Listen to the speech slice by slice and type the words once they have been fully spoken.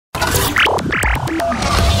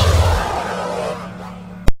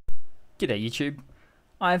G'day YouTube.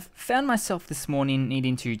 I've found myself this morning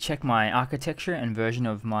needing to check my architecture and version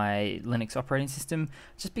of my Linux operating system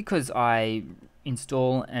just because I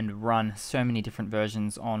install and run so many different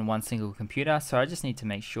versions on one single computer, so I just need to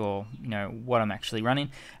make sure what I'm actually running,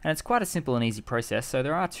 and it's quite a simple and easy process. So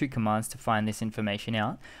there are two commands to find this information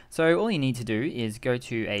out. So all you need to do is go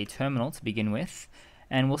to a terminal to begin with,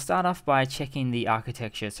 and we'll start off by checking the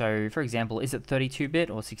architecture. So for example, is it 32-bit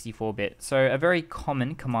or 64-bit? So a very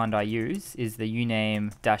common command I use is the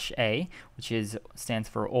uname-a, which stands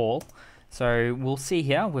for all. So we'll see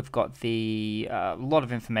here, we've got the lot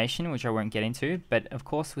of information, which I won't get into, but of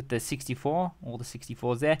course with the 64, all the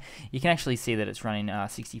 64s there, you can actually see that it's running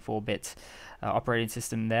 64-bit operating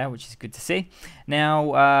system there, which is good to see.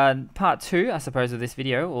 Now, part two, I suppose, of this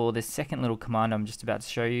video, or this second little command I'm just about to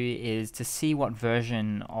show you, is to see what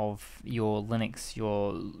version of your Linux,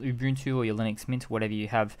 your Ubuntu or your Linux Mint, whatever you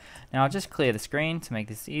have. Now, I'll just clear the screen to make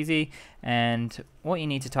this easy, and what you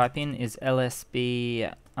need to type in is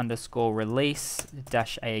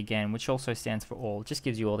lsb_release-a again, which also stands for all. It just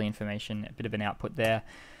gives you all the information, a bit of an output there.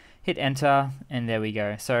 Hit enter, and there we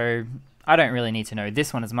go. So I don't really need to know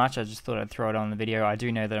this one as much. I just thought I'd throw it on the video. I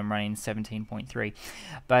do know that I'm running 17.3,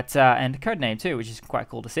 but and code name too, which is quite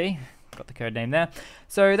cool to see. Got the code name there.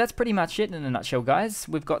 So that's pretty much it in a nutshell, guys.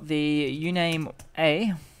 We've got the uname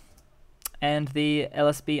a and the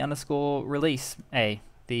lsb_release-a.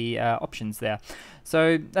 The options there.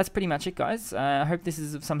 So that's pretty much it, guys. I hope this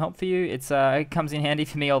is of some help for you. It comes in handy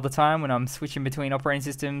for me all the time when I'm switching between operating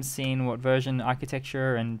systems, seeing what version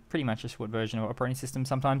architecture and pretty much just what version of operating system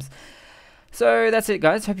sometimes. So that's it,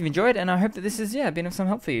 guys. Hope you've enjoyed, and I hope that this has been of some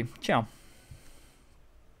help for you. Ciao.